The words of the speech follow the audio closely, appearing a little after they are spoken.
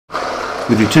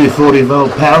with your 240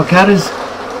 volt power cutters.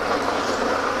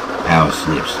 Power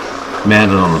snips,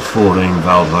 mounted on a 14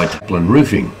 volt high Taplin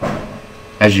roofing.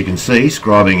 As you can see,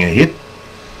 scribing a hip,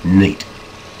 neat.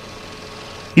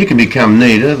 You can become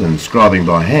neater than scribing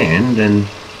by hand and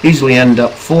easily end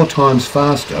up 4 times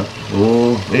faster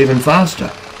or even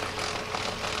faster.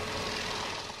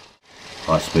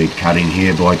 High speed cutting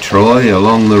here by Troy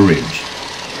along the ridge.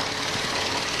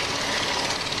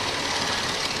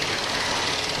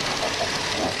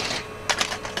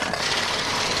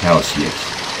 Power snips.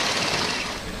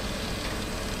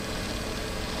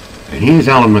 And here's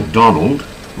Alan McDonald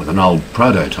with an old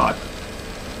prototype,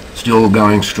 still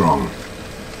going strong.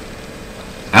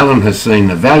 Alan has seen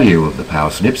the value of the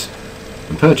power snips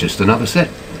and purchased another set.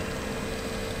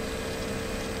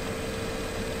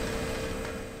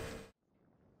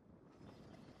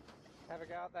 Have a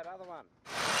go at that other one.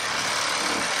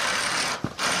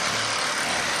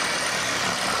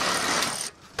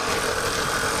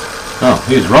 Oh,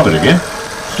 here's Robert again,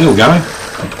 still going,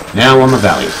 now on the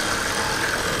valleys.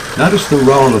 Notice the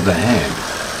roll of the hand,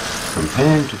 from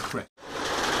pan to crest.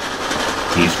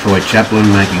 Here's Troy Chaplin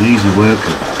making easy work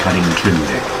of cutting trim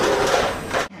deck.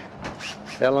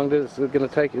 How long is it going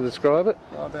to take you to scribe it?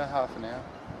 Oh, about half an hour.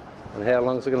 And how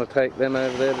long is it going to take them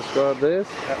over there to scribe theirs?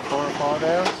 About 4 or 5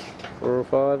 hours. 4 or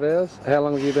 5 hours. How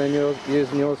long have you been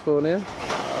using yours for now?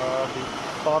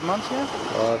 5 months now.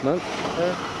 5 months.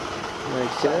 Yeah.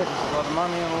 Makes sense. Saves a lot of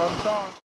money and a lot of time.